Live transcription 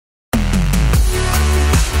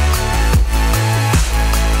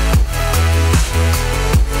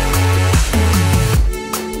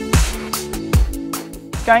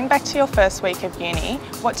Going back to your first week of uni,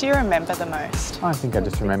 what do you remember the most? I think I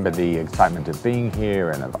just remember the excitement of being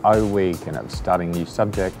here and of O Week and of starting new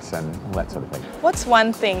subjects and all that sort of thing. What's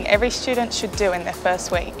one thing every student should do in their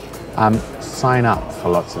first week? Sign up for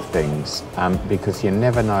lots of things because you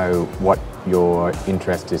never know what your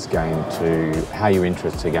interest is going to, how your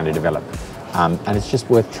interests are going to develop. And it's just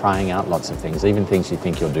worth trying out lots of things, even things you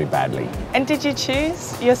think you'll do badly. And did you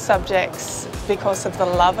choose your subjects because of the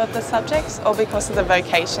love of the subjects or because of the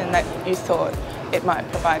vocation that you thought it might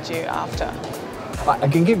provide you after? I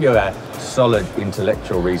can give you a solid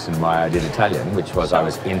intellectual reason why I did Italian, which was I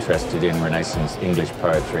was interested in Renaissance English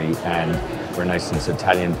poetry, and Renaissance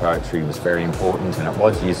Italian poetry was very important and it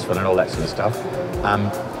was useful and all that sort of stuff.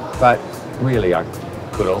 But really I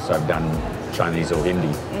could also have done Chinese or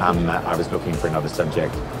Hindi. I was looking for another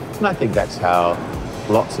subject, and I think that's how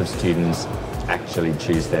lots of students actually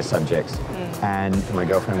choose their subjects. And my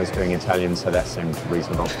girlfriend was doing Italian, so that seemed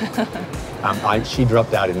reasonable. She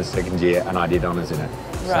dropped out in the second year and I did honours in it.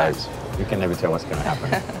 Right. So you can never tell what's going to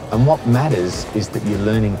happen. And what matters is that you're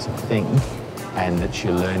learning to think and that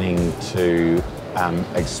you're learning to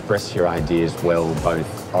express your ideas well,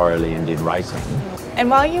 both orally and in writing.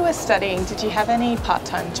 And while you were studying, did you have any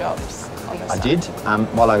part-time jobs on the side? I did.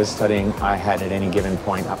 While I was studying, I had at any given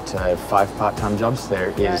point up to 5 part-time jobs.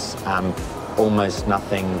 There is almost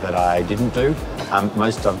nothing that I didn't do.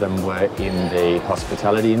 Most of them were in the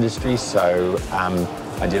hospitality industry, so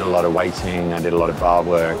I did a lot of waiting, I did a lot of bar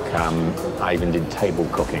work, I even did table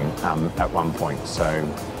cooking at one point. So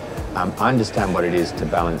I understand what it is to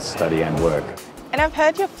balance study and work. And I've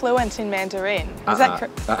heard you're fluent in Mandarin. Is that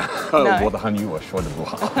correct? No. 我的汉语我说得不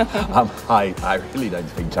好. I really don't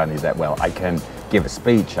speak Chinese that well. I can give a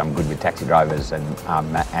speech. I'm good with taxi drivers and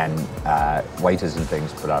waiters and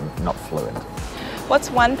things, but I'm not fluent.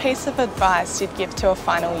 What's one piece of advice you'd give to a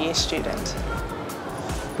final year student?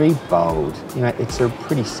 Be bold. You know, it's a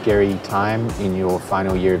pretty scary time in your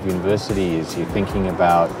final year of university as you're thinking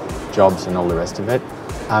about jobs and all the rest of it.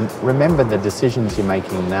 Remember the decisions you're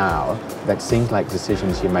making now that seem like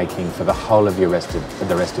decisions you're making for the whole of the rest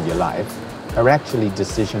of your life are actually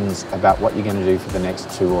decisions about what you're going to do for the next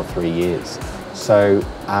 2 or 3 years. So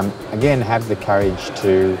again, have the courage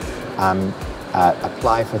to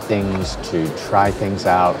apply for things, to try things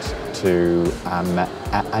out,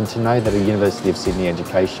 and to know that a University of Sydney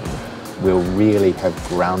education will really have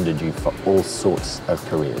grounded you for all sorts of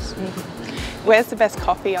careers. Where's the best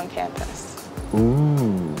coffee on campus?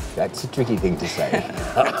 Ooh, that's a tricky thing to say.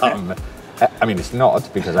 I mean, it's not,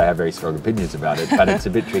 because I have very strong opinions about it, but it's a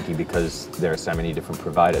bit tricky because there are so many different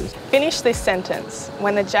providers. Finish this sentence.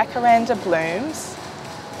 When the jacaranda blooms,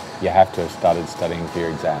 You have to have started studying for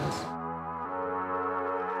your exams.